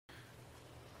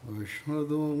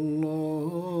أشهد أن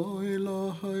لا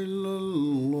إله إلا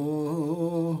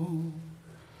الله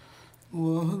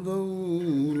وحده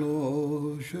لا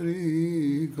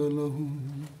شريك له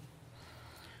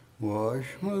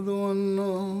وأشهد أن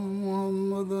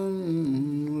محمدا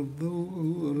عبده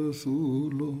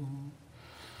ورسوله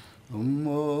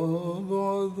أما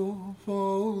بعد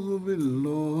فأعوذ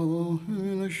بالله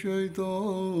من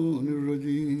الشيطان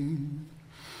الرجيم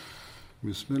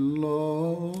بسم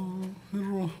الله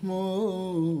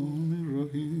الرحمن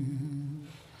الرحيم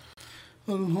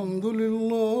الحمد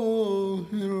لله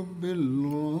رب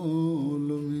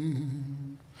العالمين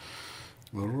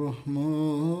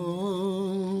الرحمن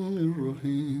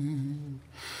الرحيم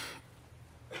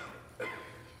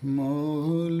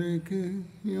مالك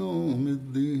يوم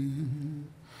الدين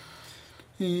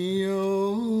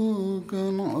إياك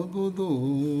نعبد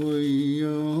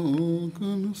وإياك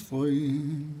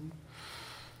نستعين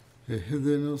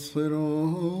اهدنا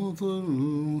الصراط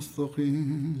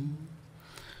المستقيم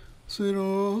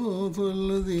صراط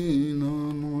الذين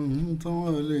أنعمت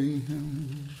عليهم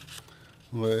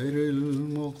غير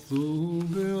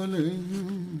المغضوب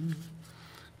عليهم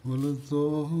ولا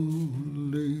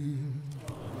الضالين.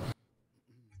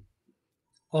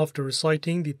 After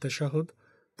reciting the Tashahhud,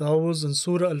 Dawuz and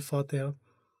Surah Al-Fatiha,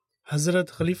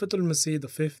 Hazrat Khalifa-tul-Masih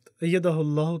V,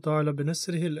 Ayyadahullahu Ta'ala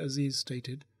binasrihi al-Aziz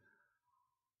stated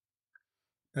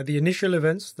that the initial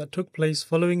events that took place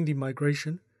following the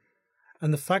migration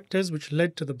and the factors which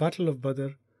led to the Battle of Badr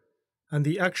and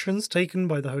the actions taken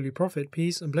by the Holy Prophet,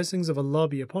 peace and blessings of Allah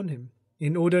be upon him,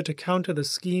 in order to counter the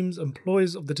schemes and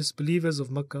ploys of the disbelievers of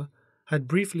Makkah had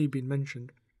briefly been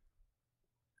mentioned.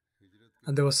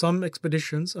 And there were some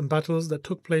expeditions and battles that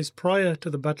took place prior to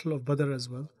the Battle of Badr as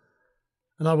well,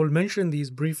 and I will mention these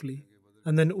briefly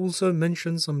and then also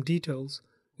mention some details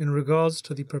in regards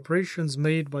to the preparations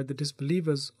made by the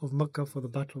disbelievers of Makkah for the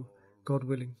battle, God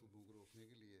willing.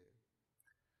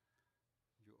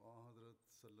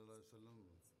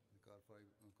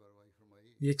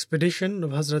 The expedition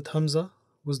of Hazrat Hamza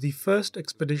was the first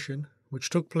expedition which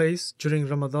took place during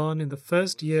Ramadan in the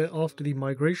first year after the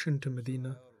migration to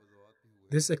Medina.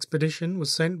 This expedition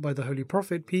was sent by the Holy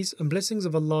Prophet, peace and blessings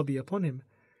of Allah be upon him,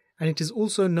 and it is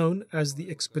also known as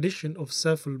the expedition of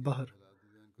Saiful Bahr.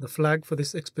 The flag for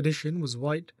this expedition was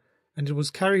white, and it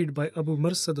was carried by Abu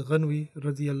Marsad Ghanwi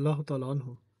radiyallahu ta'ala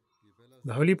anhu.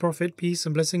 The Holy Prophet, peace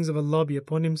and blessings of Allah be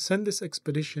upon him, sent this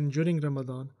expedition during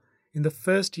Ramadan in the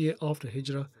first year after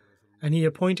Hijrah, and he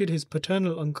appointed his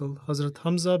paternal uncle, Hazrat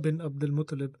Hamza bin Abdul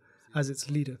Muttalib, as its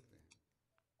leader.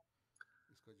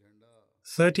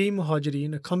 30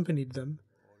 Muhajirin accompanied them,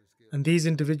 and these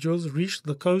individuals reached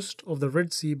the coast of the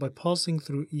Red Sea by passing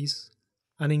through Is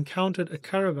and encountered a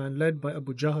caravan led by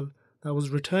Abu Jahl that was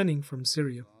returning from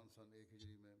Syria.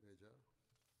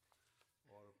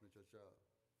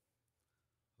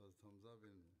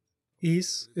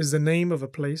 Is is the name of a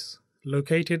place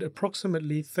located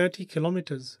approximately 30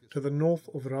 kilometers to the north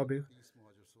of Rabi',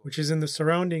 which is in the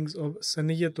surroundings of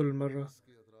Saniyatul-Marra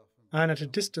and at a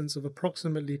distance of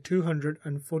approximately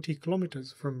 240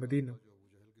 kilometers from Medina.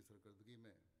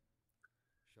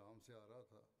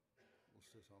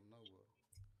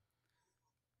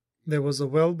 There was a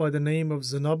well by the name of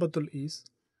Zanabatul Is,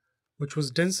 which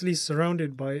was densely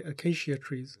surrounded by acacia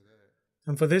trees,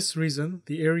 and for this reason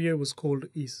the area was called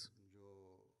Is.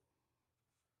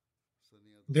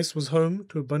 This was home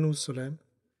to Banu Sulaim,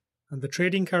 and the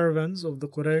trading caravans of the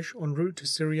Quraysh en route to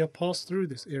Syria passed through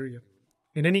this area.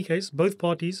 In any case, both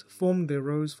parties formed their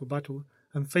rows for battle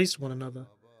and faced one another,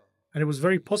 and it was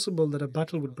very possible that a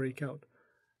battle would break out,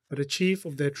 but a chief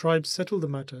of their tribe settled the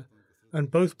matter, and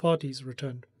both parties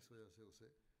returned.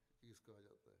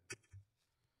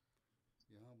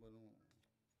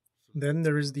 Then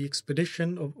there is the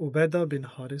expedition of Ubaidah bin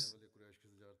Haris.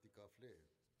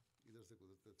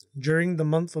 During the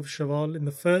month of Shawwal, in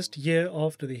the first year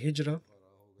after the Hijrah,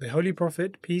 the Holy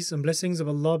Prophet, peace and blessings of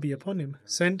Allah be upon him,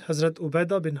 sent Hazrat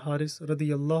Ubaidah bin Haris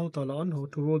radiyallahu ta'ala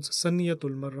anhu towards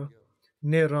Saniyatul-Marra,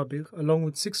 near Rabi', along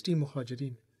with 60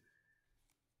 Muhajirin.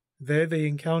 There they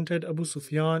encountered Abu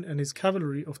Sufyan and his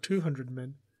cavalry of 200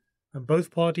 men, and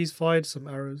both parties fired some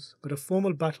arrows, but a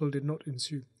formal battle did not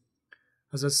ensue.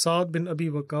 Hazrat Sa'd bin Abi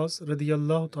Waqqas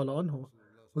radiyallahu ta'ala anhu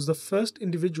was the first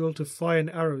individual to fire an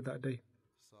arrow that day.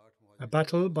 A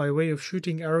battle by way of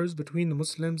shooting arrows between the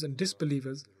Muslims and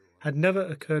disbelievers had never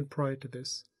occurred prior to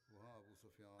this.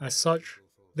 As such,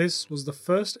 this was the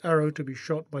first arrow to be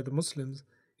shot by the Muslims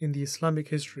in the Islamic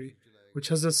history, which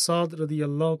Hazrat Sa'd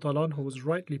radiyallahu ta'ala anhu was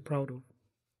rightly proud of.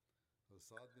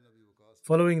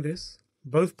 Following this,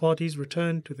 both parties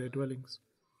returned to their dwellings.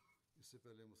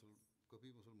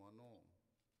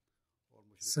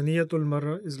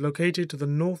 Saniyatul-Marra is located to the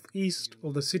northeast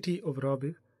of the city of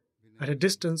Rabi, at a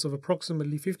distance of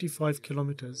approximately 55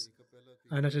 kilometers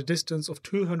and at a distance of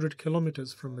 200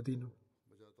 kilometers from Medina.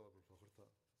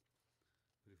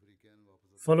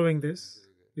 Following this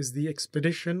is the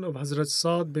expedition of Hazrat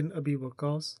Sa'd bin Abi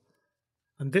Waqqas,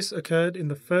 and this occurred in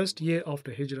the first year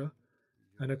after Hijrah,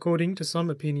 and according to some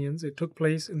opinions it took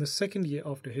place in the second year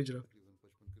after Hijrah.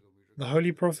 The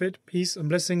Holy Prophet, peace and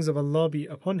blessings of Allah be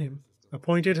upon him,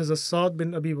 appointed Hazrat Sa'd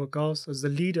bin Abi Waqqas as the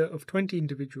leader of 20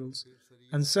 individuals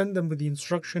and sent them with the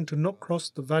instruction to not cross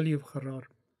the valley of Kharar.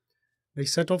 They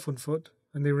set off on foot,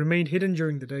 and they remained hidden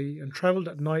during the day and travelled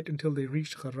at night until they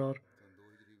reached Kharar.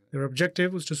 Their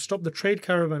objective was to stop the trade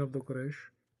caravan of the Quraysh.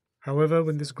 However,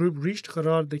 when this group reached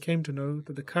Kharar, they came to know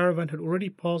that the caravan had already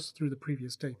passed through the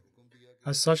previous day.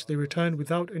 As such, they returned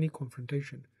without any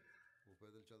confrontation.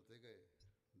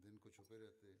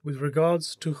 With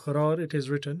regards to Kharar, it is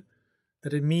written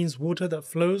that it means water that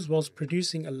flows whilst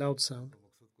producing a loud sound,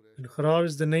 and Kharar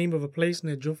is the name of a place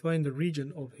near Juffa in the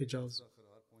region of Hijaz.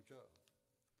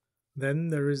 Then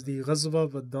there is the Ghazwa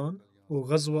Waddan or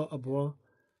Ghazwa Abwa,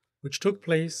 which took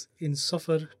place in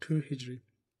Safar 2 Hijri.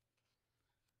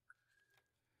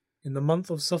 In the month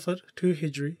of Safar 2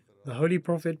 Hijri, the Holy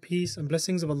Prophet, peace and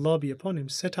blessings of Allah be upon him,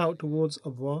 set out towards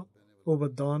Abwa or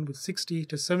Waddan with 60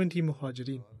 to 70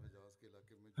 Muhajirin.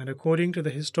 And according to the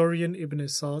historian Ibn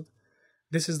Sa'd,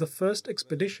 this is the first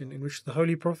expedition in which the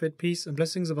Holy Prophet, peace and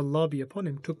blessings of Allah be upon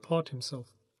him, took part himself.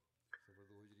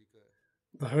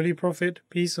 The Holy Prophet,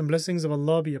 peace and blessings of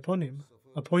Allah be upon him,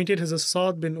 appointed Hazrat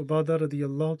Sa'd bin Ubadah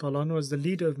radiyallahu ta'ala anhu as the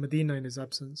leader of Medina in his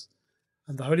absence,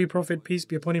 and the Holy Prophet, peace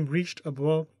be upon him, reached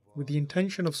Abwa with the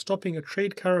intention of stopping a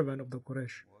trade caravan of the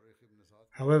Quraysh.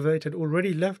 However, it had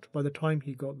already left by the time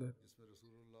he got there.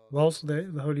 Whilst there,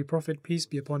 the Holy Prophet, peace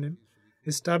be upon him,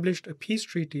 established a peace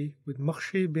treaty with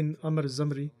Makhshi bin Amr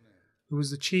Zamri, who was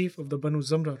the chief of the Banu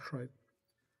Zamra tribe.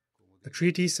 The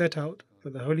treaty set out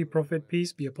that the Holy Prophet,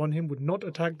 peace be upon him, would not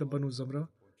attack the Banu Zamra,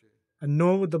 and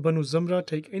nor would the Banu Zamra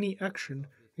take any action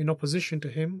in opposition to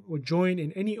him or join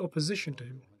in any opposition to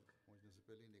him.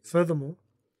 Furthermore,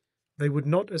 they would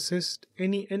not assist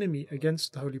any enemy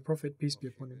against the Holy Prophet, peace be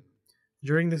upon him.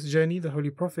 During this journey, the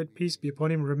Holy Prophet, peace be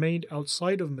upon him, remained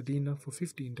outside of Medina for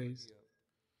 15 days.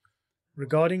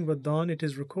 Regarding Waddan, it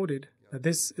is recorded that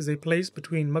this is a place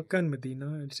between Makkah and Medina,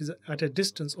 and it is at a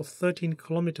distance of 13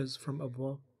 kilometers from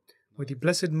Abwa, where the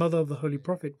Blessed Mother of the Holy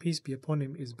Prophet, peace be upon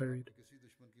him, is buried.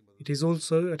 It is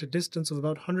also at a distance of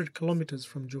about 100 kilometers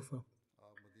from Juffa.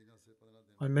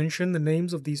 I mention the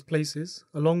names of these places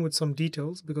along with some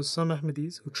details because some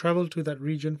Ahmadis who travel to that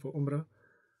region for Umrah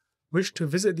wish to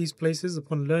visit these places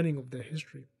upon learning of their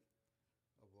history,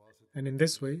 and in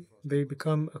this way they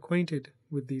become acquainted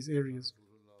with these areas.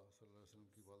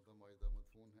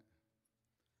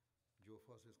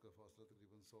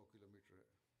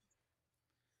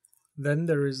 Then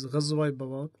there is Ghazwa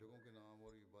Bawat,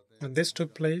 and this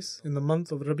took place in the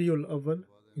month of Rabiul Awwal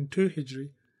in 2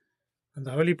 Hijri, and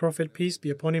the Holy Prophet, peace be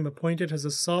upon him, appointed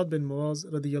Hazrat Sa'd bin Muaz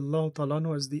radiyallahu ta'ala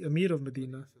anhu as the Emir of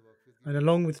Medina, and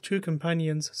along with 2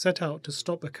 companions set out to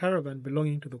stop a caravan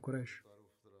belonging to the Quraysh.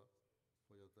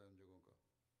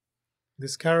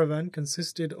 This caravan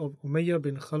consisted of Umayyah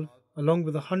bin Khalf along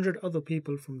with 100 other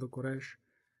people from the Quraysh,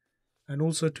 and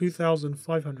also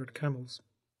 2,500 camels.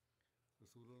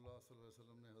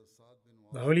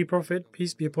 The Holy Prophet,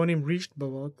 peace be upon him, reached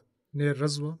Bawat near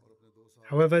Razwa.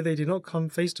 However, they did not come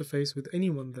face to face with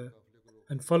anyone there,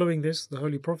 and following this, the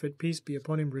Holy Prophet, peace be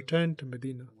upon him, returned to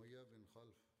Medina.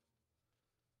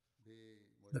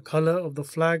 The color of the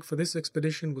flag for this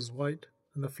expedition was white,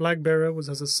 and the flag bearer was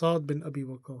Hazrat Sa'd bin Abi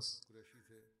Waqqas.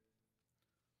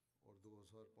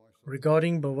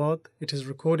 Regarding Bawat, it is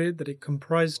recorded that it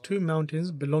comprised 2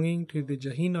 mountains belonging to the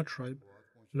Jahina tribe,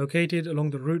 located along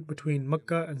the route between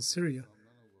Makkah and Syria,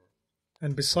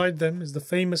 and beside them is the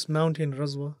famous mountain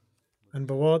Razwa, and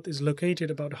Bawat is located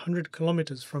about 100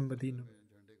 kilometers from Medina.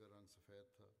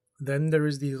 Then there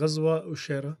is the Ghazwa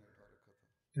Ushaira.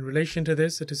 In relation to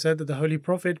this, it is said that the Holy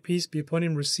Prophet, peace be upon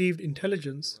him, received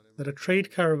intelligence that a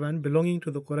trade caravan belonging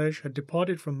to the Quraysh had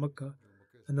departed from Makkah,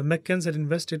 and the Meccans had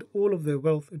invested all of their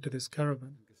wealth into this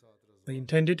caravan. They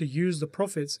intended to use the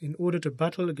prophets in order to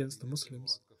battle against the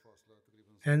Muslims.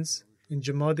 Hence, in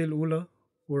Jamad al-Ula,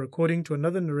 or according to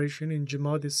another narration in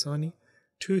Jamad al-Sani,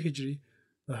 2 Hijri,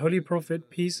 the Holy Prophet,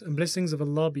 peace and blessings of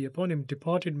Allah be upon him,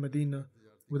 departed Medina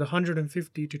with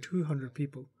 150 to 200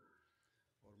 people.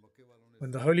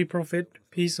 When the Holy Prophet,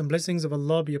 peace and blessings of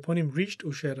Allah be upon him, reached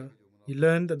Ushaira, he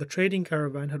learned that the trading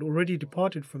caravan had already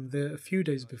departed from there a few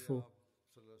days before.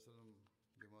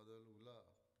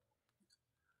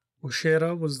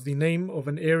 Ushaira was the name of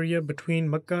an area between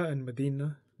Mecca and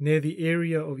Medina, near the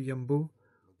area of Yambu,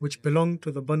 which belonged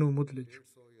to the Banu Mudlij.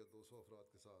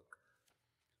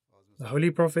 The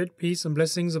Holy Prophet, peace and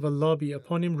blessings of Allah be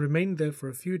upon him, remained there for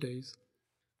a few days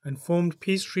and formed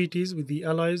peace treaties with the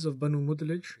allies of Banu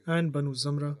Mudlij and Banu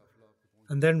Zamra,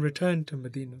 and then returned to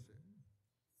Medina.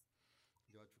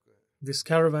 This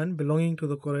caravan belonging to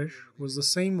the Quraysh was the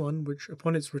same one which,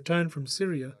 upon its return from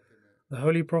Syria, the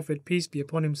Holy Prophet, peace be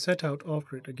upon him, set out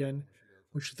after it again,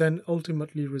 which then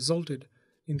ultimately resulted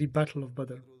in the Battle of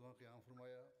Badr.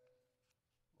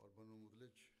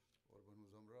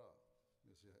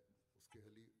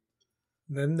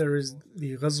 Then there is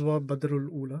the Ghazwa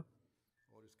Badrul Ula,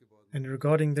 and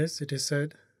regarding this it is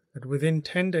said that within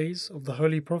 10 days of the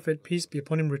Holy Prophet, peace be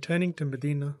upon him, returning to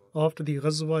Medina after the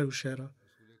Ghazwa Ushaira,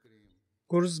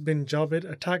 Qurs bin Jabir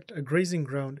attacked a grazing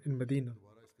ground in Medina.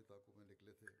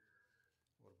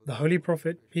 The Holy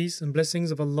Prophet, peace and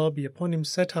blessings of Allah be upon him,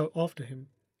 set out after him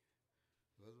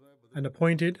and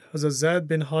appointed Hazrat Zaid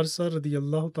bin Harsa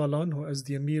radiyallahu ta'ala anhu as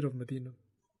the Emir of Medina.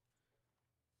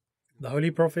 The Holy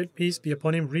Prophet, peace be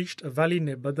upon him, reached a valley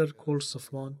near Badr called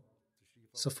Safwan.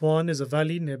 Safwan is a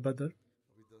valley near Badr.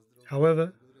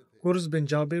 However, Qurs bin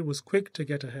Jabir was quick to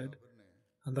get ahead,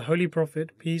 and the Holy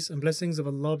Prophet, peace and blessings of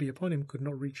Allah be upon him, could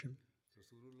not reach him.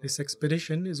 This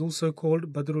expedition is also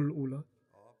called Badrul Ula.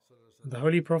 And the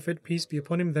Holy Prophet, peace be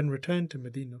upon him, then returned to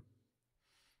Medina.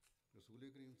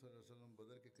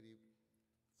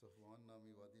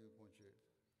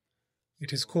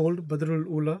 It is called Badrul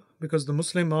Ula because the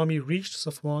Muslim army reached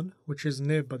Safwan, which is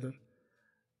near Badr.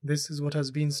 This is what has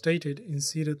been stated in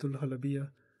Siratul Halabiyah.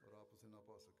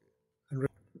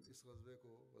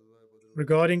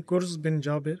 Regarding Qurs bin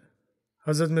Jabir,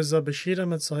 Hazrat Mirza Bashir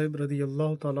Ahmad Sahib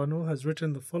radiyallahu ta'ala anhu has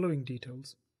written the following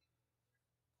details.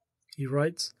 He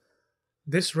writes,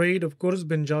 "This raid of Qurs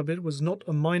bin Jabir was not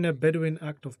a minor Bedouin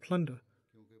act of plunder.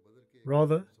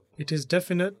 Rather, it is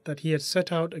definite that he had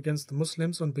set out against the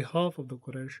Muslims on behalf of the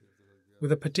Quraysh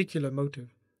with a particular motive.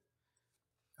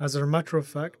 As a matter of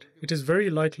fact, it is very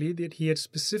likely that he had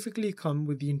specifically come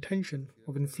with the intention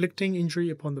of inflicting injury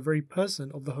upon the very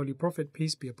person of the Holy Prophet,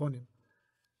 peace be upon him.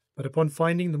 But upon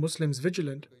finding the Muslims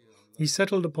vigilant, he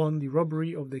settled upon the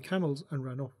robbery of their camels and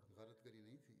ran off.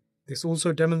 This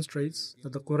also demonstrates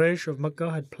that the Quraysh of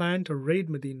Mecca had planned to raid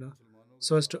Medina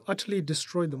so as to utterly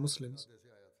destroy the Muslims.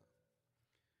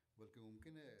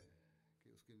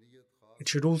 It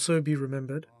should also be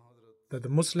remembered that the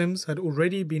Muslims had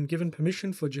already been given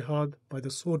permission for jihad by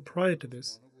the sword prior to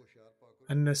this,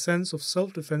 and in a sense of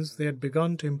self-defense they had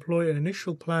begun to employ an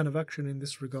initial plan of action in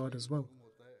this regard as well.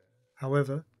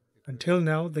 However, until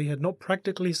now they had not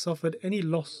practically suffered any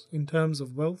loss in terms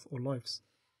of wealth or lives.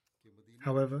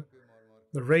 However,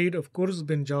 the raid of Qurs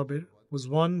bin Jabir was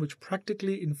one which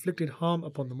practically inflicted harm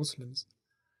upon the Muslims.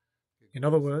 In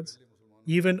other words,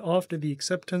 even after the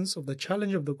acceptance of the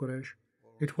challenge of the Quraysh,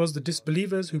 it was the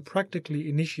disbelievers who practically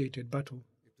initiated battle.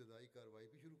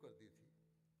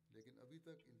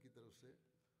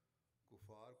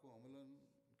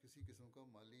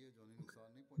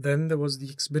 Then there was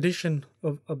the expedition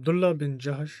of Abdullah bin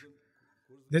Jahash.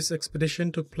 This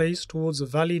expedition took place towards a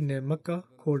valley near Mecca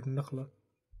called Nakhla.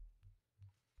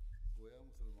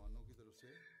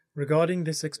 Regarding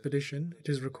this expedition, it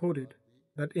is recorded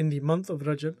that in the month of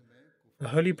Rajab, the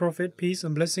Holy Prophet, peace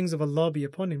and blessings of Allah be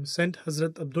upon him, sent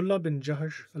Hazrat Abdullah bin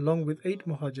Jahash along with 8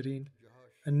 Muhajirin,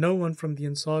 and no one from the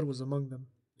Ansar was among them.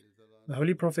 The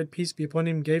Holy Prophet, peace be upon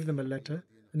him, gave them a letter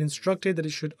and instructed that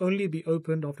it should only be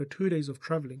opened after 2 days of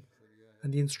travelling,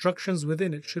 and the instructions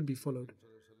within it should be followed.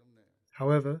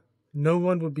 However, no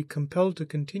one would be compelled to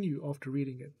continue after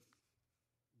reading it.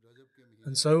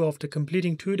 And so, after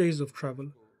completing 2 days of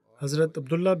travel, Hazrat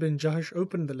Abdullah bin Jahash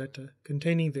opened the letter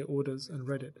containing their orders and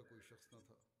read it.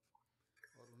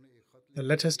 The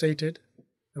letter stated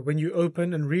that when you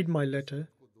open and read my letter,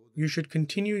 you should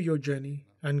continue your journey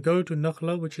and go to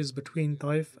Nakhla, which is between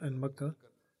Taif and Mecca,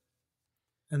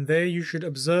 and there you should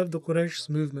observe the Quraysh's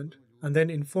movement and then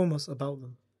inform us about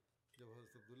them.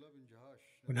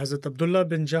 When Hazrat Abdullah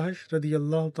bin Jahash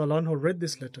radiyallahu ta'ala anhu read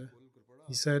this letter,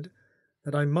 he said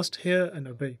that I must hear and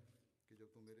obey.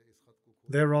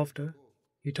 Thereafter,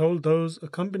 he told those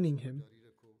accompanying him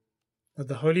that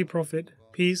the Holy Prophet,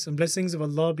 peace and blessings of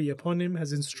Allah be upon him,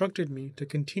 has instructed me to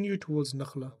continue towards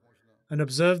Nakhla and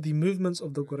observe the movements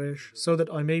of the Quraysh so that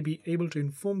I may be able to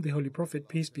inform the Holy Prophet,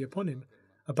 peace be upon him,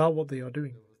 about what they are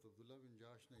doing.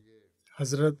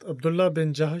 Hazrat Abdullah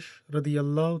bin Jahash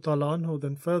radiyallahu ta'ala anhu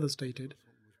then further stated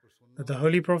that the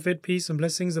Holy Prophet, peace and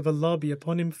blessings of Allah be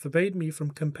upon him, forbade me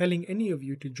from compelling any of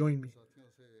you to join me.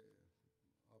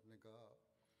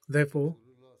 Therefore,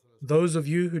 "Those of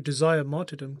you who desire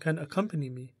martyrdom can accompany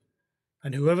me,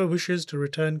 and whoever wishes to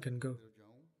return can go."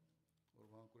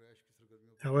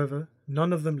 However,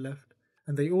 none of them left,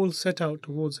 and they all set out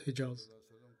towards Hijaz.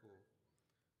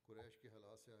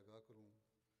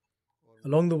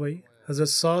 Along the way, Hazrat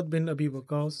Sa'd bin Abi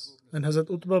Waqqas and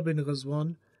Hazrat Utbah bin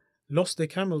Ghazwan lost their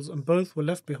camels, and both were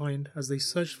left behind as they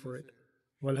searched for it,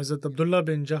 while Hazrat Abdullah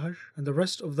bin Jahash and the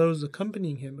rest of those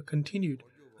accompanying him continued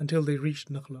until they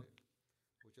reached Nakhla.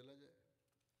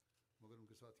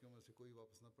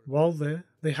 While there,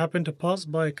 they happened to pass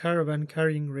by a caravan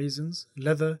carrying raisins,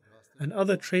 leather, and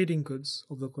other trading goods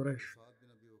of the Quraysh.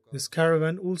 This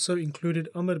caravan also included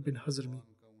Amr bin Hazrmi.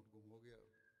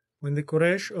 When the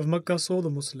Quraysh of Makkah saw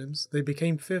the Muslims, they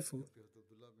became fearful.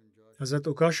 Hazrat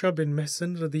Ukasha bin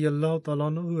Mihsan radiyallahu ta'ala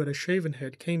anhu, who had a shaven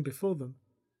head, came before them,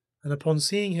 and upon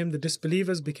seeing him the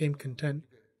disbelievers became content,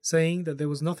 saying that there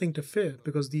was nothing to fear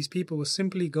because these people were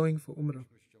simply going for Umrah.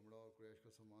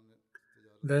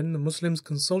 Then the Muslims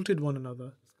consulted one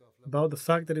another about the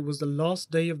fact that it was the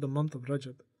last day of the month of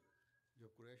Rajab,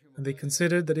 and they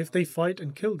considered that if they fight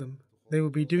and kill them, they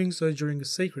would be doing so during a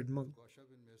sacred month.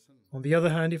 On the other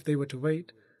hand, if they were to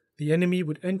wait, the enemy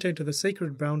would enter into the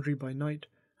sacred boundary by night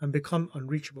and become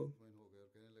unreachable.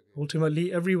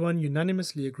 Ultimately, everyone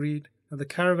unanimously agreed that the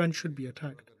caravan should be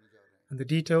attacked, and the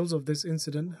details of this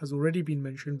incident has already been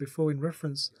mentioned before in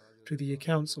reference to the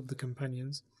accounts of the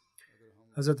companions.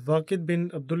 Hazrat Waqid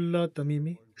bin Abdullah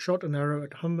Tamimi shot an arrow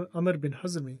at Amr bin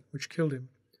Hazmi, which killed him.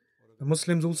 The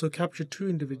Muslims also captured 2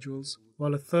 individuals,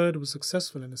 while a third was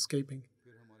successful in escaping.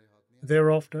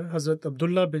 Thereafter, Hazrat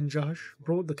Abdullah bin Jahash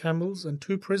brought the camels and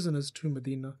 2 prisoners to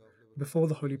Medina before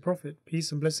the Holy Prophet,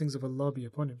 peace and blessings of Allah be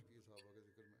upon him.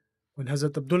 When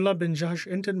Hazrat Abdullah bin Jahash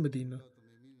entered Medina,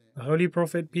 the Holy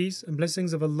Prophet, peace and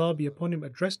blessings of Allah be upon him,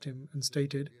 addressed him and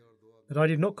stated that I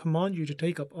did not command you to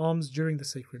take up arms during the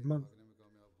sacred month.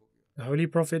 The Holy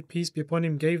Prophet, peace be upon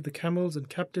him, gave the camels and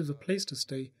captives a place to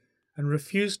stay and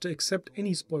refused to accept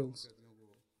any spoils.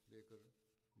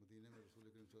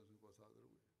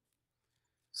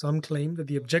 Some claim that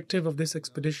the objective of this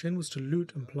expedition was to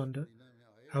loot and plunder.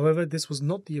 However, this was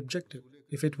not the objective.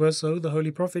 If it were so, the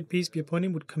Holy Prophet, peace be upon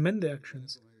him, would commend their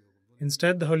actions.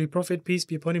 Instead, the Holy Prophet, peace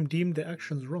be upon him, deemed their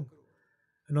actions wrong.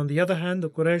 And on the other hand, the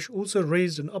Quraysh also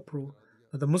raised an uproar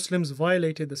that the Muslims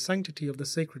violated the sanctity of the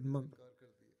sacred month.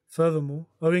 Furthermore,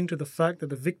 owing to the fact that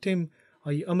the victim,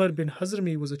 i.e. Amr bin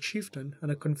Hazrmi, was a chieftain and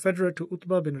a confederate to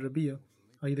Utbah bin Rabi'ah,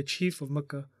 i.e. the chief of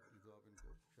Makkah.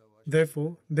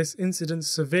 Therefore, this incident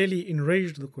severely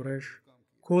enraged the Quraysh,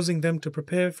 causing them to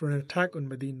prepare for an attack on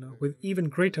Medina with even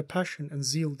greater passion and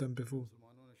zeal than before.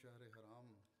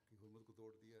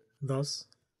 Thus,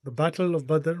 the Battle of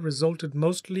Badr resulted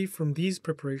mostly from these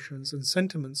preparations and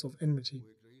sentiments of enmity.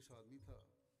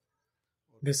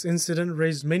 This incident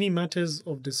raised many matters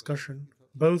of discussion,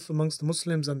 both amongst the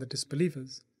Muslims and the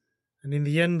disbelievers, and in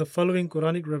the end the following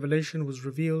Quranic revelation was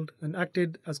revealed and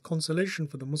acted as consolation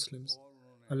for the Muslims.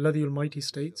 Allah the Almighty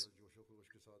states,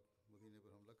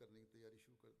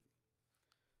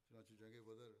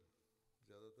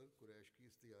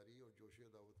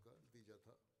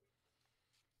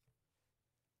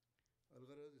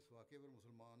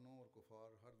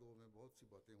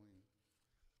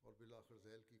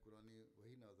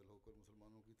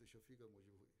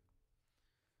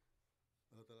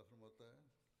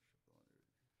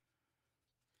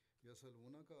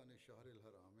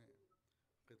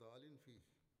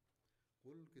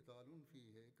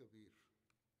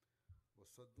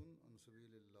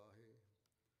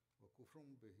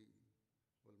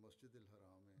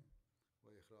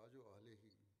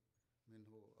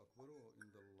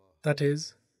 that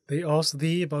is, they ask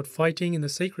thee about fighting in the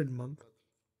sacred month.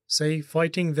 Say,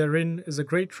 fighting therein is a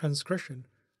great transgression,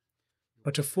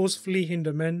 but to forcefully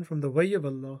hinder men from the way of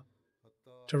Allah,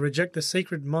 to reject the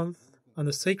sacred month and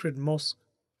the sacred mosque,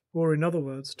 or in other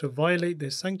words, to violate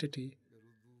their sanctity,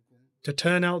 to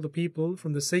turn out the people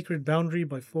from the sacred boundary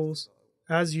by force,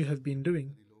 as you have been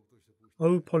doing.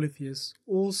 O polytheists,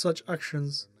 all such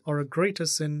actions are a greater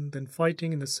sin than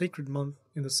fighting in the sacred month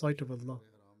in the sight of Allah.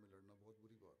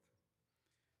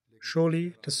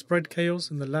 Surely, to spread chaos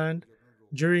in the land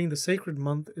during the sacred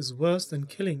month is worse than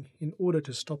killing in order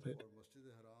to stop it.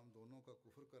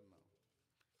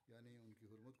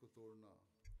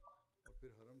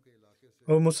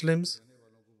 O Muslims,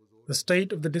 the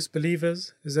state of the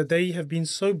disbelievers is that they have been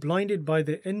so blinded by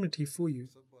their enmity for you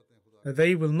that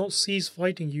they will not cease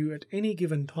fighting you at any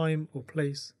given time or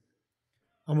place,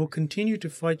 and will continue to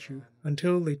fight you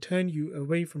until they turn you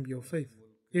away from your faith,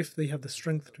 if they have the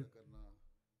strength to.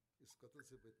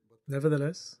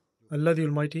 Nevertheless, Allah the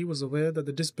Almighty was aware that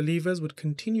the disbelievers would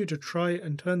continue to try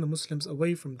and turn the Muslims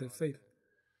away from their faith.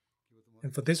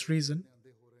 And for this reason,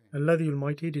 Allah the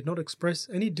Almighty did not express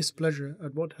any displeasure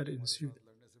at what had ensued.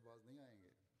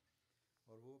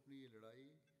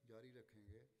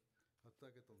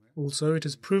 Also, it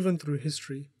is proven through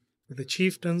history that the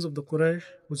chieftains of the Quraysh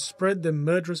would spread their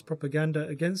murderous propaganda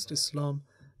against Islam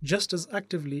just as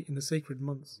actively in the sacred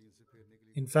months.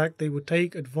 In fact, they would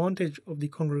take advantage of the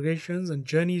congregations and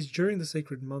journeys during the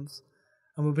sacred months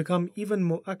and would become even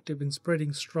more active in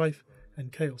spreading strife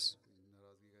and chaos.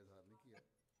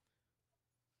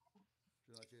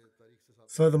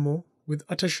 Furthermore, with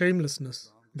utter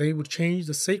shamelessness, they would change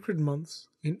the sacred months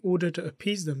in order to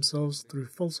appease themselves through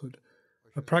falsehood,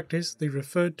 a practice they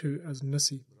referred to as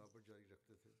nasi.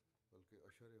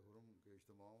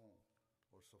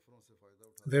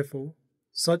 Therefore,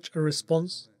 such a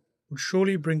response would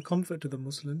surely bring comfort to the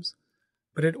Muslims,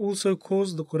 but it also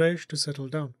caused the Quraysh to settle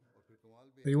down.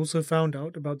 They also found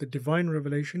out about the divine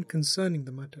revelation concerning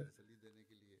the matter.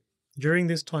 During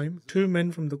this time, 2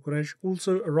 men from the Quraysh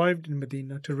also arrived in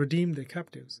Medina to redeem their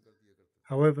captives.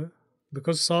 However,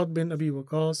 because Sa'd bin Abi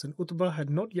Waqqas and Utbah had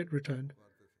not yet returned,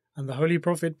 and the Holy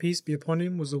Prophet, peace be upon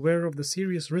him, was aware of the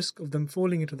serious risk of them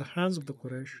falling into the hands of the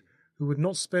Quraysh, who would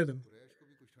not spare them,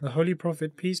 the Holy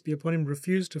Prophet, peace be upon him,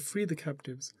 refused to free the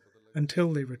captives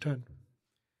until they returned.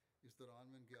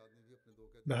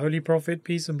 The Holy Prophet,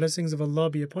 peace and blessings of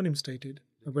Allah be upon him, stated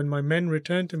that when my men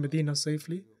return to Medina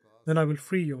safely, then I will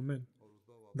free your men.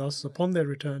 Thus, upon their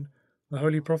return, the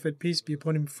Holy Prophet, peace be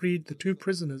upon him, freed the 2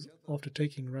 prisoners after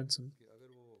taking ransom.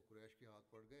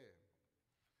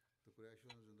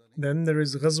 Then there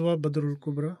is Ghazwa Badr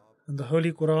al-Kubra, and the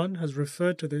Holy Quran has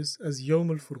referred to this as Yawm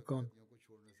al-Furqan.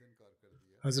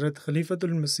 Hazrat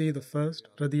Khalifa-tul-Masih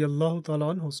I radiyallahu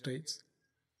ta'ala anhu states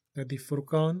that the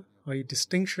Furqan, i.e.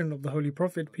 distinction of the Holy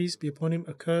Prophet, peace be upon him,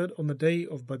 occurred on the day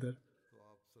of Badr,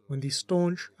 when the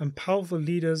staunch and powerful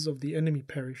leaders of the enemy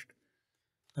perished,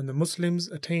 and the Muslims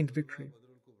attained victory.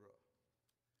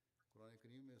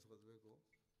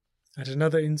 At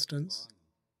another instance,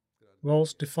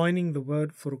 whilst defining the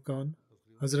word Furqan,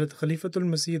 Hazrat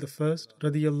Khalifa-tul-Masih I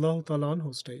radiyallahu ta'ala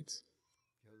anhu states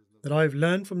that I have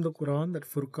learned from the Quran that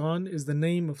Furqan is the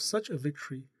name of such a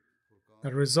victory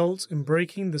that results in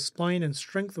breaking the spine and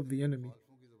strength of the enemy,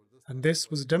 and this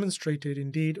was demonstrated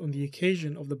indeed on the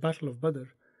occasion of the Battle of Badr.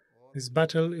 This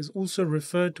battle is also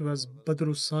referred to as Badr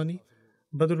al-Sani,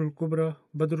 Badr al-Kubra,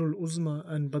 Badr al-Uzma,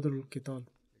 and Badr al-Qital.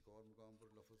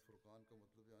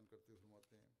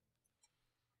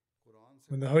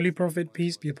 When the Holy Prophet,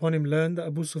 peace be upon him, learned that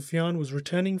Abu Sufyan was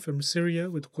returning from Syria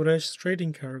with Quraysh's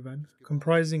trading caravan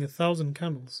comprising 1,000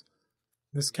 camels,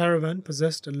 this caravan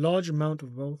possessed a large amount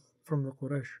of wealth from the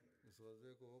Quraysh.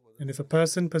 And if a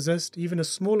person possessed even a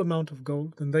small amount of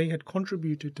gold, then they had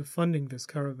contributed to funding this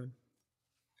caravan.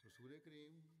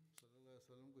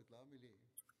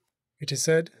 It is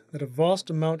said that a vast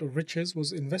amount of riches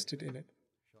was invested in it,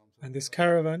 and this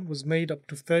caravan was made up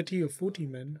to 30 or 40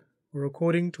 men, or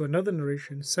according to another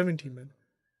narration, 70 men.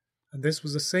 And this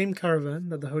was the same caravan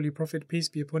that the Holy Prophet, peace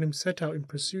be upon him, set out in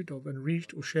pursuit of and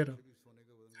reached Ushera.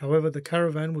 However, the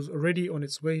caravan was already on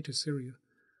its way to Syria.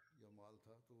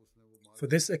 For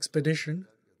this expedition,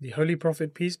 the Holy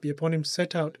Prophet, peace be upon him,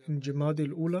 set out in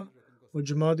Jamadil Ula or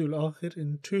Jamadil Akhir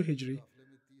in 2 Hijri,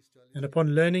 and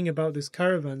upon learning about this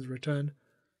caravan's return,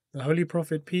 the Holy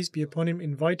Prophet, peace be upon him,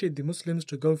 invited the Muslims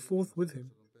to go forth with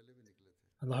him.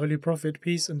 And the Holy Prophet,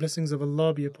 peace and blessings of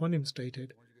Allah be upon him,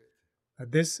 stated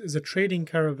that this is a trading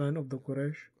caravan of the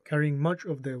Quraysh, carrying much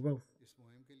of their wealth.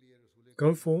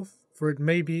 Go forth, for it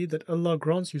may be that Allah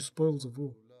grants you spoils of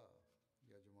war.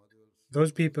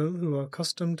 Those people who are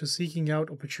accustomed to seeking out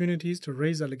opportunities to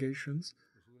raise allegations,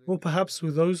 or perhaps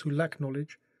with those who lack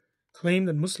knowledge, claim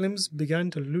that Muslims began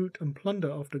to loot and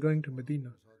plunder after going to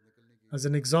Medina. As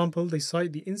an example, they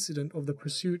cite the incident of the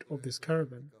pursuit of this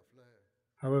caravan.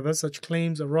 However, such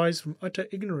claims arise from utter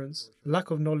ignorance, lack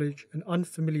of knowledge, and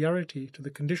unfamiliarity to the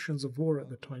conditions of war at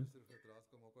the time.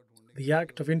 The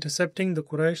act of intercepting the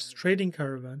Quraysh's trading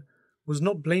caravan was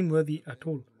not blameworthy at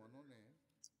all.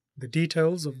 The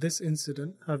details of this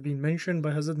incident have been mentioned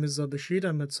by Hazrat Mirza Bashir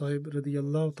Ahmad Sahib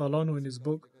radiyallahu ta'ala anhu in his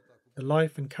book, The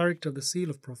Life and Character of the Seal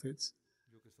of Prophets.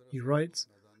 He writes,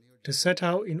 to set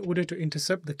out in order to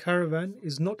intercept the caravan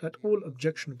is not at all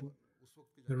objectionable.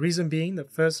 The reason being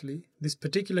that firstly, this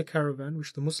particular caravan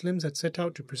which the Muslims had set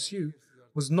out to pursue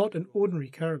was not an ordinary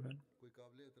caravan.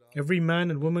 Every man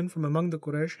and woman from among the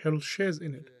Quraysh held shares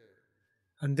in it.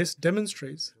 And this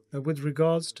demonstrates that with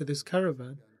regards to this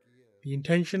caravan, the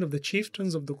intention of the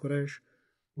chieftains of the Quraysh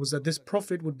was that this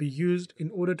profit would be used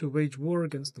in order to wage war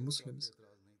against the Muslims.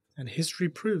 and history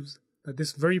proves that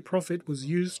this very Prophet was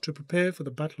used to prepare for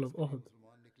the Battle of Uhud.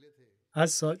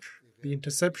 As such, the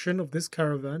interception of this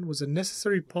caravan was a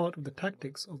necessary part of the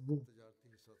tactics of war.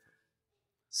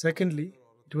 Secondly,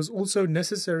 it was also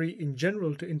necessary in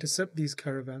general to intercept these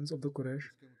caravans of the Quraysh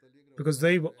because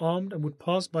they were armed and would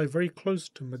pass by very close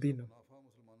to Medina.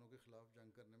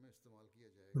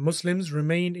 The Muslims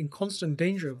remained in constant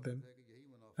danger of them,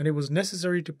 and it was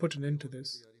necessary to put an end to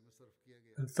this.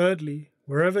 And thirdly,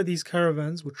 wherever these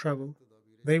caravans would travel,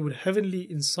 they would heavily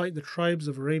incite the tribes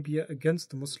of Arabia against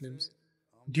the Muslims,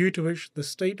 due to which the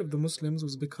state of the Muslims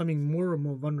was becoming more and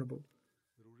more vulnerable.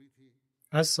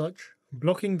 As such,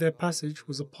 blocking their passage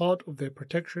was a part of their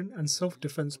protection and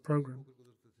self-defense program.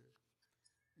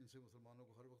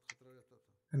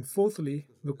 And fourthly,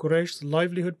 the Quraysh's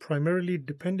livelihood primarily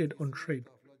depended on trade.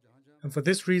 And for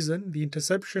this reason, the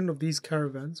interception of these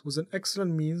caravans was an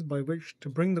excellent means by which to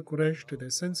bring the Quraysh to their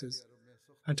senses,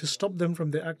 and to stop them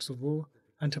from their acts of war,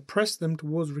 and to press them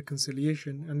towards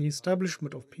reconciliation and the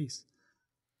establishment of peace.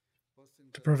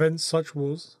 To prevent such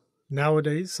wars,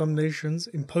 nowadays some nations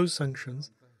impose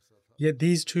sanctions, yet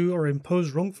these too are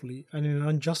imposed wrongfully and in an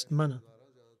unjust manner.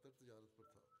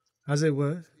 As it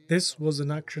were, this was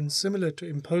an action similar to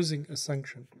imposing a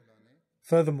sanction.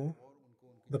 Furthermore,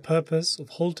 the purpose of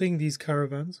halting these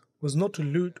caravans was not to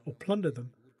loot or plunder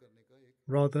them.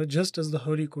 Rather, just as the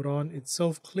Holy Quran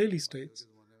itself clearly states,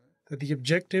 that the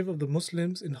objective of the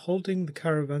Muslims in halting the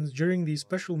caravans during these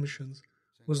special missions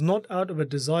was not out of a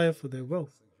desire for their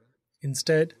wealth.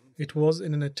 Instead, it was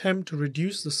in an attempt to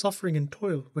reduce the suffering and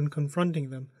toil when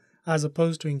confronting them, as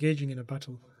opposed to engaging in a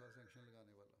battle.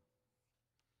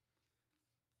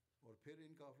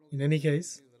 In any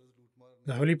case,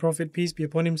 the Holy Prophet, peace be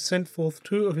upon him, sent forth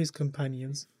two of his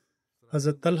companions,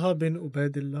 Hazrat Talha bin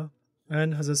Ubaidillah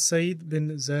and Hazrat Sayyid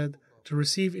bin Zaid, to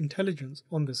receive intelligence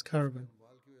on this caravan.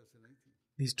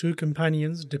 These two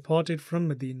companions departed from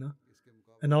Medina,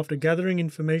 and after gathering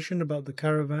information about the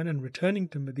caravan and returning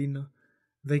to Medina,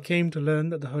 they came to learn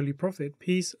that the Holy Prophet,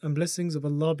 peace and blessings of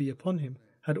Allah be upon him,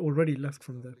 had already left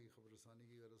from there.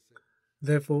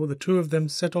 Therefore, the two of them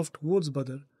set off towards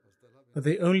Badr, but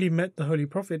they only met the Holy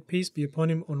Prophet, peace be upon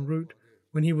him, en route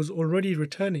when he was already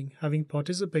returning, having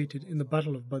participated in the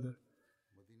Battle of Badr.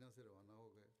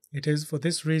 It is for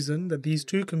this reason that these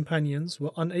two companions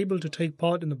were unable to take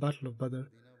part in the Battle of Badr.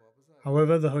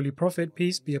 However, the Holy Prophet,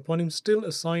 peace be upon him, still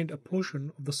assigned a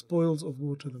portion of the spoils of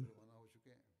war to them.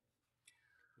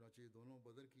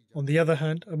 On the other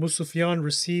hand, Abu Sufyan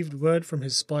received word from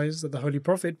his spies that the Holy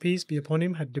Prophet, peace be upon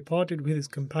him, had departed with his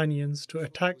companions to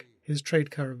attack his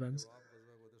trade caravans.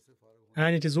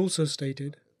 And it is also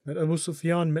stated that Abu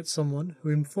Sufyan met someone who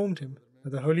informed him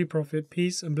that the Holy Prophet,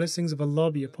 peace and blessings of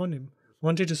Allah be upon him,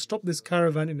 wanted to stop this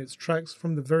caravan in its tracks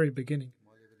from the very beginning.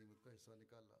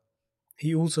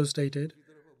 He also stated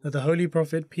that the Holy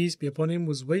Prophet, peace be upon him,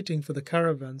 was waiting for the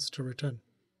caravans to return.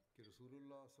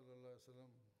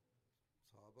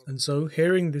 And so,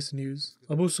 hearing this news,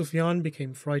 Abu Sufyan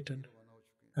became frightened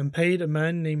and paid a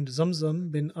man named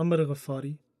Zamzam bin Amr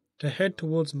Ghafari to head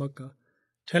towards Makkah,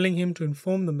 telling him to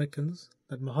inform the Meccans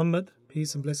that Muhammad,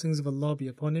 peace and blessings of Allah be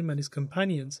upon him, and his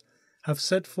companions have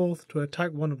set forth to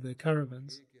attack one of their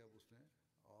caravans.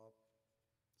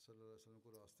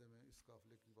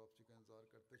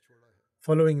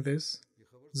 Following this,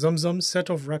 Zamzam set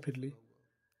off rapidly,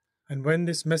 and when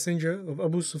this messenger of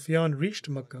Abu Sufyan reached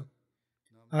Makkah,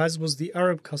 as was the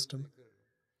Arab custom,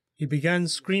 he began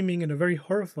screaming in a very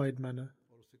horrified manner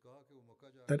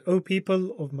that, O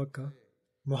people of Makkah,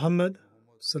 Muhammad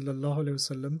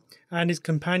ﷺ and his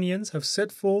companions have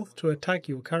set forth to attack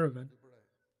your caravan.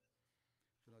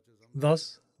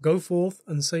 Thus, go forth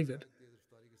and save it.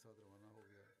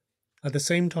 At the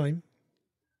same time,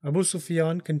 Abu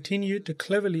Sufyan continued to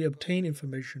cleverly obtain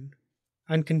information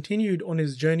and continued on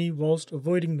his journey whilst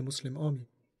avoiding the Muslim army.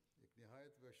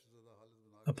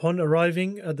 Upon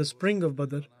arriving at the spring of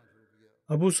Badr,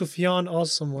 Abu Sufyan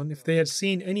asked someone if they had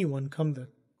seen anyone come there.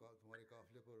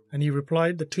 And he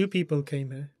replied that two people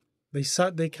came here. They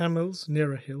sat their camels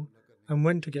near a hill and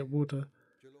went to get water.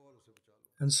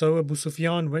 And so Abu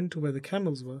Sufyan went to where the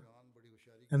camels were,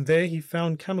 and there he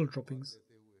found camel droppings.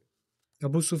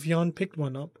 Abu Sufyan picked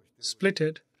one up, split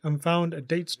it, and found a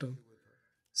date stone.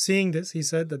 Seeing this, he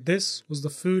said that this was the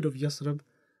food of Yasrib,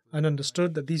 and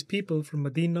understood that these people from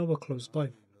Medina were close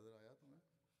by.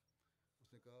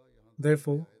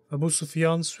 Therefore, Abu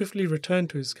Sufyan swiftly returned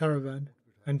to his caravan,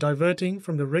 and diverting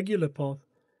from the regular path,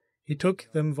 he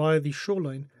took them via the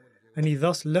shoreline, and he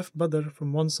thus left Badr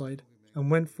from one side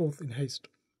and went forth in haste.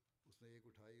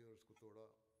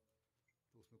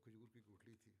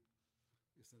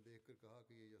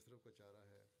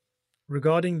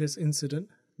 Regarding this incident,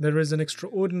 there is an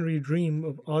extraordinary dream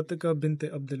of Atika bint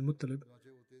Abdul Muttalib,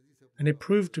 and it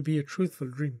proved to be a truthful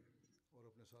dream.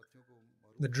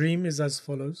 The dream is as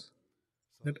follows: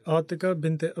 that Atika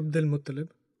bint Abdul Muttalib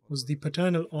was the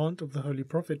paternal aunt of the Holy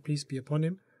Prophet, peace be upon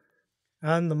him,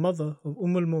 and the mother of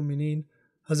al-Mu'mineen,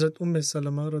 Hazrat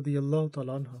Salama radiyallahu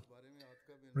ta'ala anha.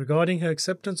 Regarding her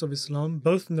acceptance of Islam,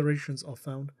 both narrations are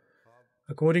found.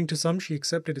 According to some, she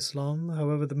accepted Islam,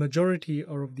 however, the majority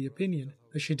are of the opinion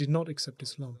that she did not accept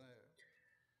Islam.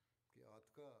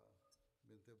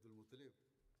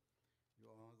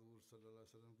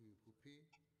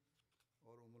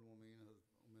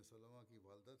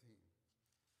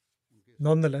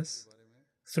 Nonetheless,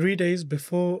 3 days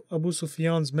before Abu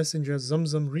Sufyan's messenger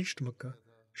Zamzam reached Mecca,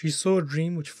 she saw a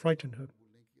dream which frightened her.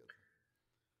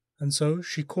 And so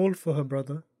she called for her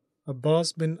brother,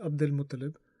 Abbas bin Abdul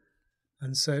Muttalib,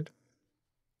 and said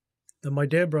that, "My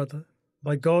dear brother,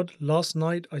 by God, last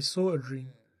night I saw a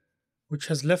dream which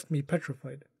has left me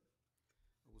petrified."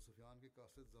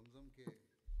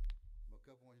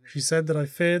 She said that, "I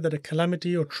fear that a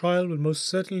calamity or trial will most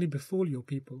certainly befall your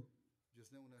people,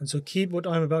 and so keep what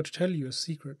I am about to tell you a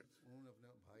secret."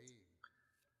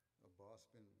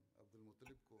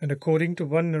 And according to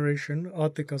one narration,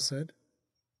 Atika said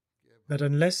that,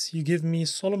 "Unless you give me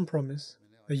solemn promise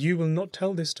that you will not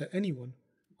tell this to anyone,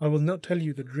 I will not tell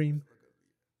you the dream,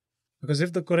 because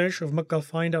if the Quraysh of Makkah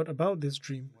find out about this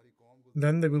dream,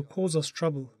 then they will cause us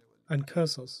trouble and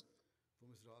curse us."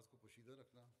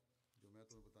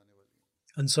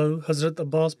 And so Hazrat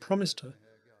Abbas promised her,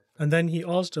 and then he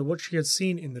asked her what she had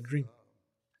seen in the dream.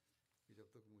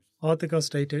 Atika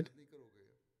stated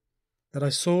that, "I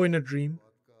saw in a dream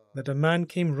that a man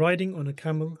came riding on a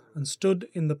camel and stood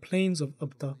in the plains of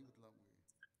Abta."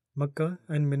 Makkah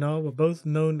and Mina were both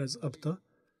known as Abta,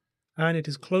 and it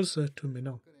is closer to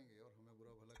Mina.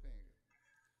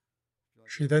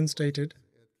 She then stated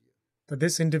that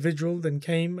this individual then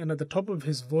came, and at the top of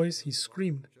his voice he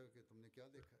screamed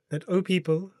that, "O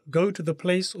people, go to the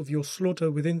place of your slaughter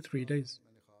within 3 days."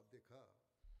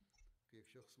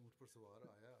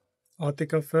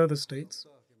 Atika further states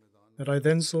that, "I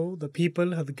then saw the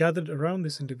people had gathered around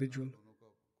this individual,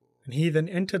 and he then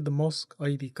entered the mosque,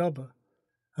 i.e. the Kaaba,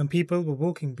 and people were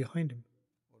walking behind him.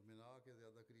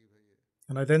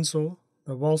 And I then saw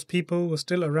that whilst people were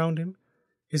still around him,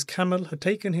 his camel had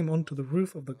taken him onto the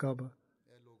roof of the Kaaba,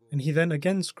 and he then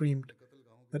again screamed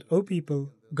that, 'O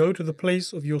people, go to the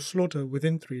place of your slaughter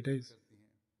within 3 days.'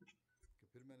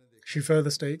 She further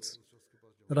states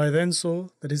that, "I then saw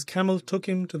that his camel took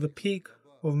him to the peak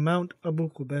of Mount Abu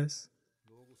Qubais,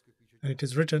 and it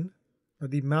is written that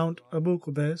the Mount Abu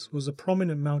Qubais was a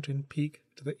prominent mountain peak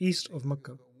to the east of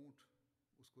Mecca."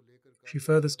 She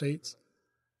further states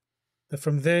that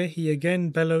from there he again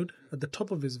bellowed at the top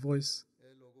of his voice,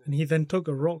 and he then took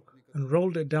a rock and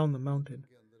rolled it down the mountain.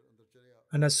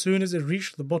 And as soon as it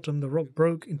reached the bottom, the rock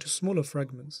broke into smaller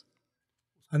fragments,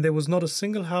 and there was not a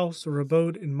single house or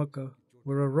abode in Mecca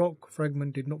where a rock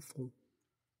fragment did not fall."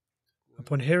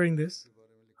 Upon hearing this,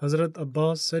 Hazrat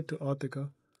Abbas said to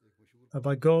Atika that,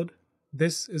 "By God,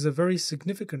 this is a very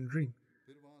significant dream.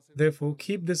 Therefore,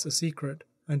 keep this a secret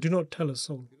and do not tell a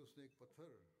soul."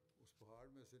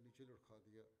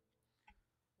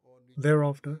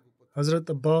 Thereafter, Hazrat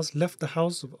Abbas left the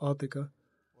house of Atika,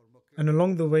 and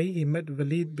along the way he met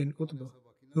Walid bin Utbah,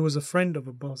 who was a friend of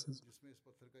Abbas's.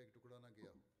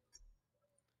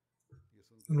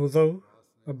 And although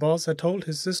Abbas had told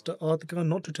his sister Atika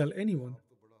not to tell anyone,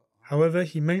 however,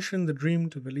 he mentioned the dream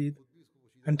to Walid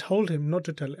and told him not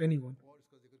to tell anyone.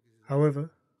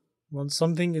 However, once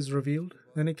something is revealed,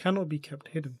 then it cannot be kept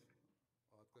hidden.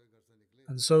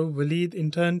 And so Walid in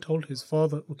turn told his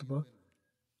father Utbah,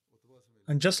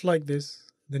 and just like this,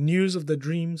 the news of the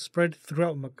dream spread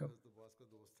throughout Mecca.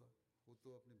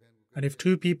 And if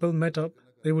two people met up,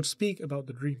 they would speak about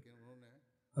the dream.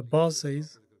 Abbas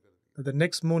says that the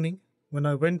next morning, when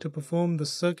I went to perform the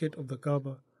circuit of the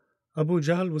Kaaba, Abu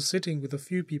Jahl was sitting with a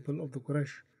few people of the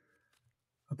Quraysh.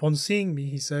 Upon seeing me,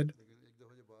 he said,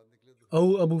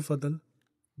 "O Abu Fadl,"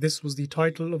 this was the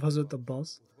title of Hazrat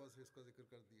Abbas,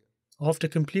 "after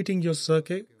completing your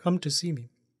circuit, come to see me."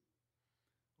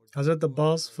 Hazrat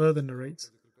Abbas further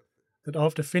narrates that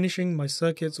after finishing my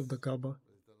circuits of the Kaaba,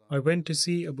 I went to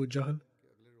see Abu Jahl,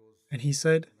 and he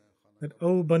said that,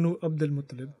 "O Banu Abdul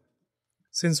Muttalib,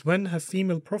 since when have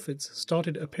female prophets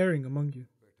started appearing among you?"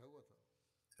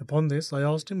 Upon this, I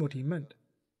asked him what he meant,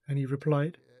 and he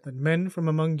replied that men from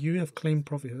among you have claimed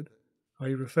prophethood,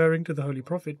 i.e. referring to the Holy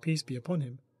Prophet, peace be upon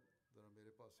him,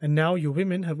 and now your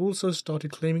women have also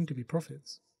started claiming to be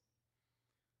prophets.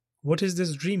 What is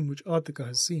this dream which Atika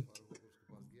has seen?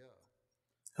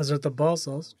 Hazrat Abbas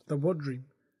asked that what dream?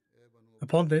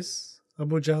 Upon this,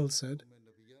 Abu Jahl said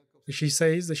that she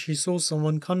says that she saw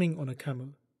someone coming on a camel,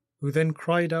 who then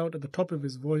cried out at the top of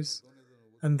his voice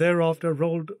and thereafter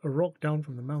rolled a rock down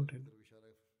from the mountain.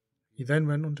 He then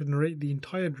went on to narrate the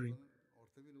entire dream.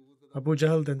 Abu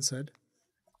Jahl then said,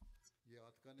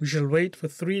 "We shall wait for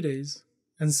 3 days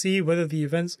and see whether the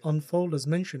events unfold as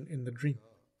mentioned in the dream.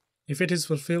 If it is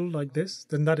fulfilled like this,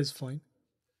 then that is fine.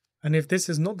 And if this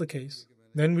is not the case,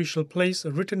 then we shall place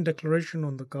a written declaration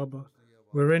on the Kaaba,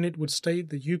 wherein it would state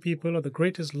that you people are the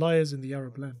greatest liars in the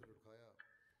Arab land."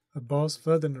 Abbas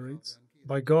further narrates,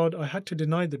 "By God, I had to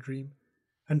deny the dream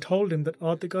and told him that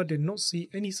Atika did not see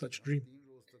any such dream."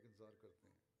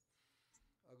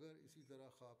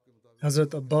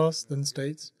 Hazrat Abbas then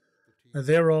states that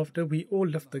thereafter we all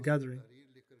left the gathering,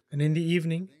 and in the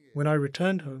evening, when I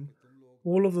returned home,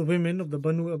 all of the women of the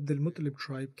Banu Abdul Muttalib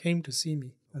tribe came to see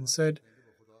me and said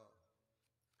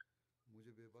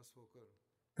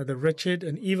that the wretched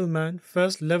and evil man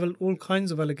first leveled all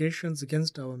kinds of allegations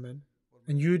against our men,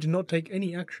 and you did not take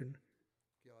any action.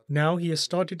 Now he has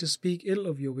started to speak ill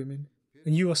of your women,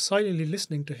 and you are silently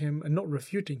listening to him and not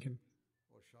refuting him.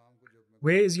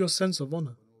 Where is your sense of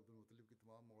honor?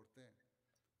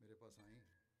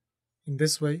 In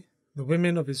this way, the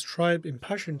women of his tribe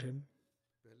impassioned him,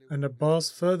 and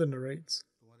Abbas further narrates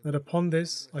that upon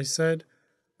this I said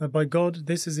that by God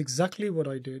this is exactly what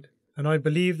I did, and I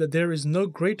believe that there is no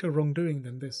greater wrongdoing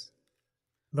than this.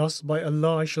 Thus by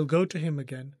Allah I shall go to him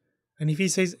again, and if he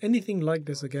says anything like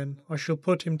this again, I shall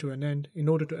put him to an end in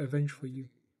order to avenge for you.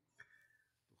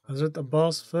 Hazrat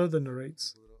Abbas further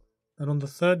narrates that on the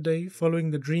 3rd day following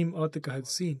the dream Atika had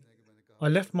seen, I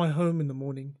left my home in the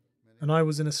morning, and I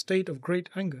was in a state of great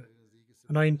anger,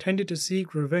 and I intended to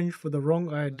seek revenge for the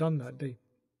wrong I had done that day.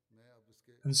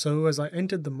 And so as I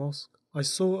entered the mosque, I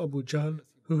saw Abu Jahl,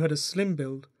 who had a slim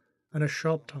build and a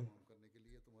sharp tongue.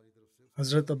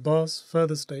 Hazrat Abbas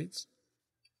further states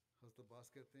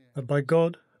that by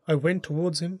God, I went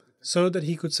towards him so that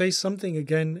he could say something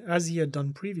again as he had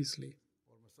done previously,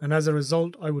 and as a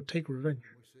result I would take revenge.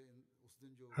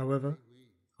 However,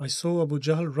 I saw Abu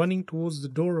Jahl running towards the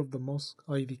door of the mosque,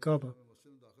 i.e. the Kaaba.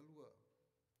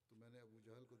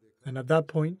 And at that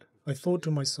point, I thought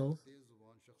to myself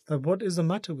that what is the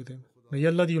matter with him? May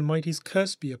Allah the Almighty's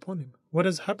curse be upon him. What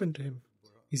has happened to him?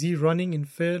 Is he running in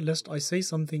fear lest I say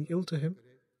something ill to him?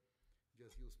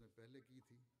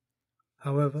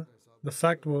 However, the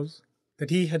fact was that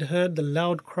he had heard the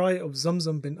loud cry of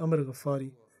Zamzam bin Amr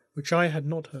Ghafari, which I had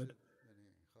not heard.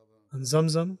 And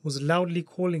Zamzam was loudly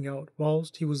calling out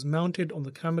whilst he was mounted on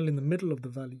the camel in the middle of the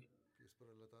valley.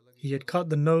 He had cut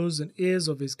the nose and ears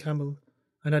of his camel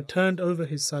and had turned over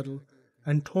his saddle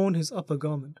and torn his upper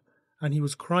garment, and he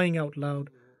was crying out loud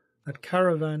that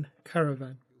caravan,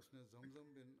 caravan.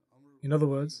 In other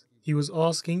words, he was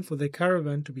asking for their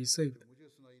caravan to be saved.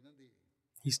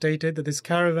 He stated that this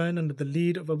caravan under the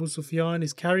lead of Abu Sufyan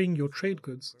is carrying your trade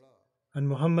goods, and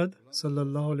Muhammad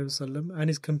ﷺ and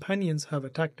his companions have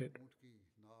attacked it.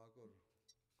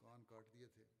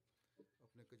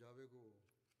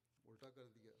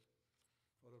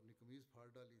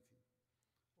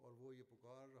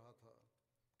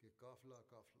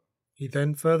 He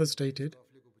then further stated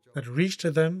that reach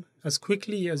to them as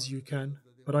quickly as you can,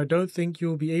 but I don't think you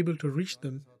will be able to reach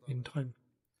them in time.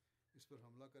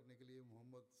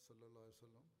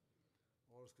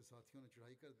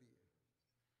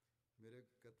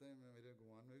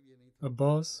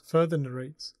 Abbas further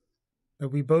narrates that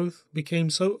we both became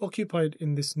so occupied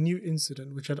in this new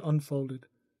incident which had unfolded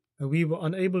that we were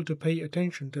unable to pay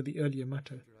attention to the earlier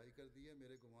matter.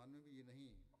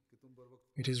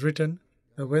 It is written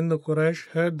that when the Quraysh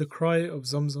heard the cry of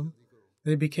Zamzam,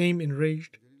 they became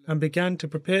enraged and began to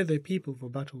prepare their people for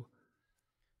battle.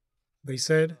 They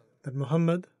said that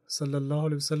Muhammad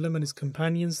ﷺ and his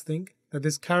companions think that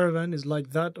this caravan is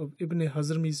like that of Ibn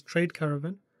Hazrmi's trade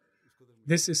caravan.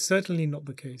 This is certainly not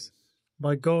the case.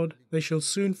 By God, they shall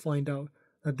soon find out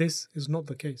that this is not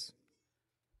the case.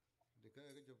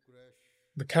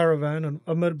 The caravan of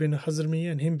Amr bin Hazrmi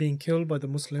and him being killed by the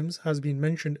Muslims has been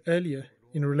mentioned earlier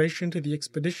in relation to the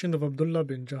expedition of Abdullah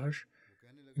bin Jahash,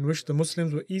 in which the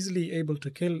Muslims were easily able to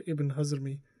kill Ibn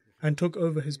Hazrmi and took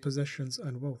over his possessions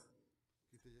and wealth.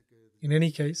 In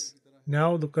any case,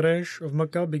 now the Quraysh of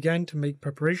Makkah began to make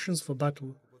preparations for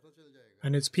battle,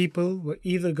 and its people were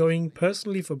either going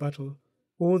personally for battle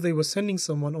or they were sending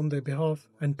someone on their behalf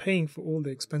and paying for all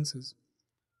their expenses.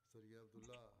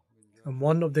 And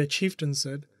one of their chieftains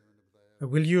said,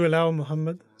 "Will you allow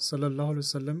Muhammad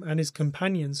ﷺ and his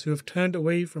companions who have turned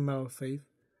away from our faith,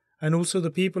 and also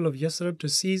the people of Yasrib to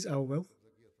seize our wealth?"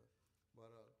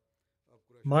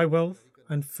 My wealth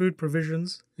and food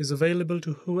provisions is available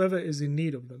to whoever is in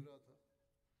need of them.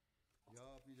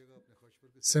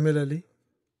 Similarly,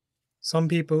 some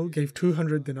people gave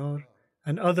 200 dinar,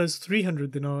 and others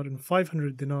 300 dinar and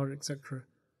 500 dinar, etc.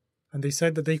 And they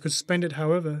said that they could spend it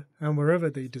however and wherever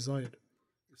they desired.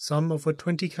 Some offered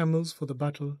 20 camels for the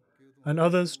battle, and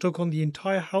others took on the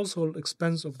entire household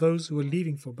expense of those who were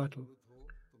leaving for battle.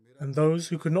 And those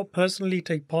who could not personally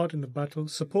take part in the battle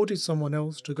supported someone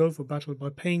else to go for battle by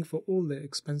paying for all their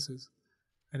expenses.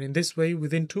 And in this way,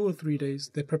 within 2 or 3 days,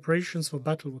 their preparations for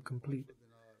battle were complete.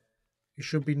 It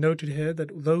should be noted here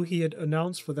that although he had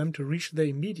announced for them to reach there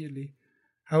immediately,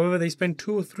 however, they spent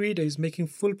 2 or 3 days making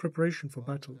full preparation for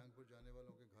battle.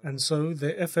 And so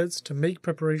their efforts to make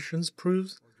preparations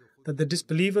proves that the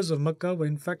disbelievers of Makkah were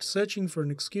in fact searching for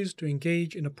an excuse to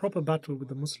engage in a proper battle with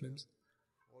the Muslims.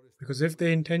 Because if their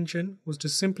intention was to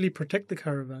simply protect the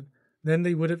caravan, then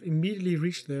they would have immediately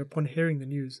reached there upon hearing the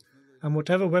news, and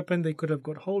whatever weapon they could have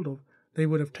got hold of, they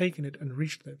would have taken it and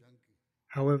reached there.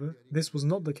 However, this was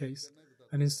not the case,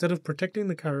 and instead of protecting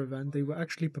the caravan, they were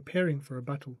actually preparing for a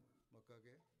battle.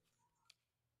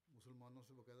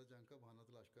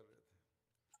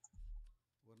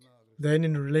 Then,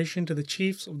 in relation to the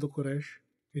chiefs of the Quraysh,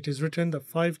 it is written that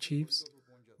 5 chiefs,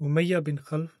 Umayyah bin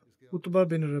Khalf, Utbah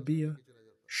bin Rabi'ah,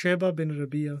 Sheba bin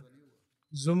Rabi'ah,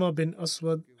 Zuma bin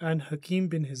Aswad, and Hakim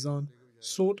bin Hizam,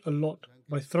 sought a lot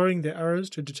by throwing their arrows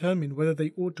to determine whether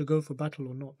they ought to go for battle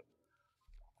or not.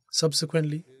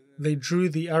 Subsequently, they drew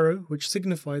the arrow which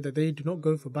signified that they do not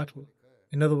go for battle.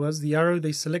 In other words, the arrow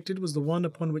they selected was the one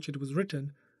upon which it was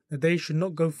written that they should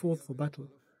not go forth for battle.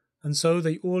 And so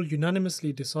they all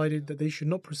unanimously decided that they should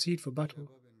not proceed for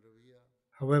battle.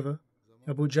 However,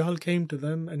 Abu Jahl came to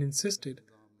them and insisted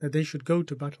that they should go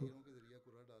to battle.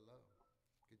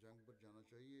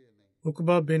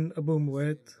 Uqba bin Abu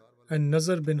Mu'ayt and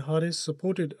Nazar bin Haris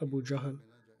supported Abu Jahl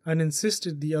and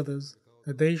insisted the others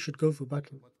that they should go for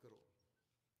battle.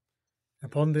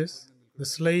 Upon this, the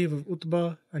slave of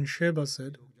Utbah and Sheba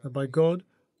said that by God,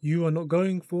 you are not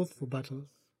going forth for battle.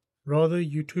 Rather,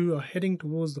 you two are heading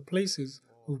towards the places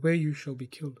of where you shall be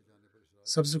killed.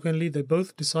 Subsequently, they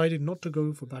both decided not to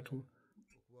go for battle.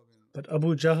 But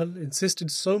Abu Jahl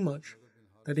insisted so much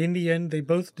that in the end they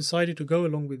both decided to go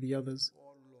along with the others,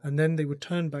 and then they would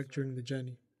turn back during the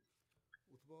journey.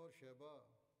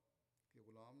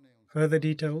 Further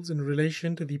details in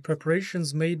relation to the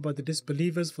preparations made by the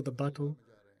disbelievers for the battle,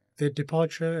 their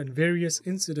departure, and various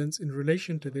incidents in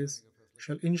relation to this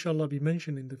shall inshallah be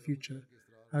mentioned in the future,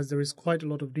 as there is quite a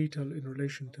lot of detail in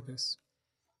relation to this.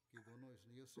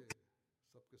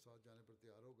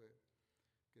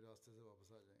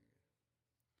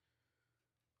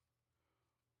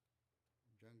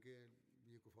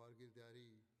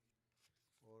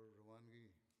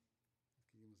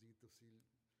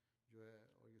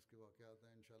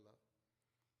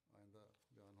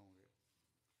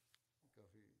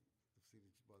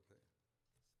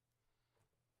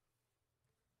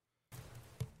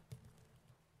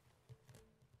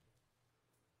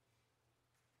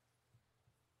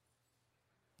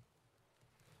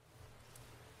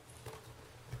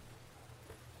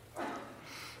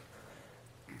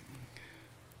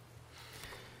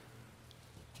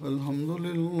 الحمد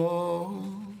لله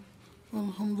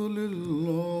الحمد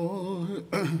لله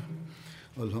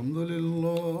الحمد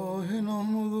لله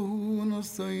نحمده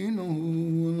ونستعينه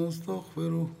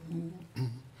ونستغفره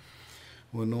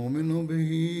ونؤمن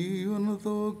به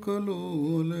ونتوكل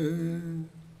عليه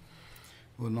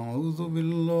ونعوذ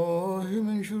بالله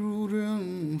من شرور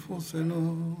أنفسنا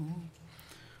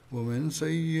ومن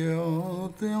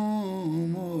سيئات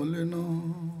أعمالنا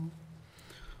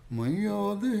من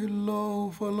يهده الله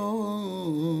فلا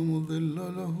مضل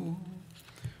له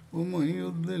ومن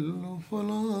يضلل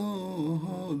فلا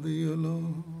هادي له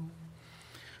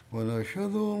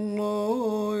ونشهد أن لا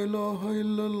إله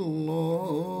إلا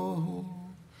الله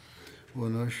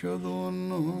ونشهد أن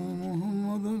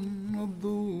محمدا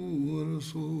عبده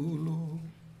ورسوله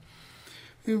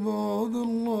عباد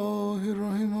الله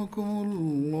رحمكم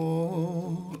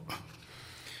الله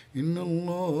إن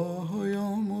الله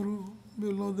يأمر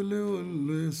بالعدل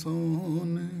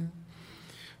والإحسان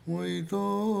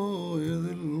وإيتاء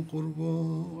ذي القربى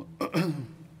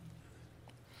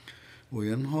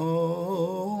وينهى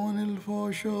عن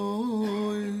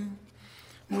الفحشاء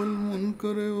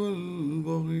والمنكر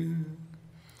والبغي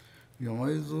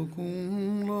يعظكم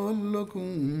لعلكم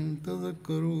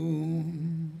تذكرون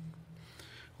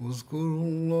اذكروا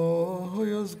الله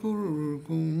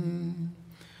يذكركم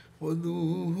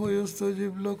وادعوه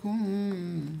يستجب لكم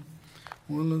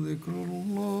ولذكر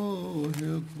الله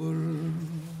أكبر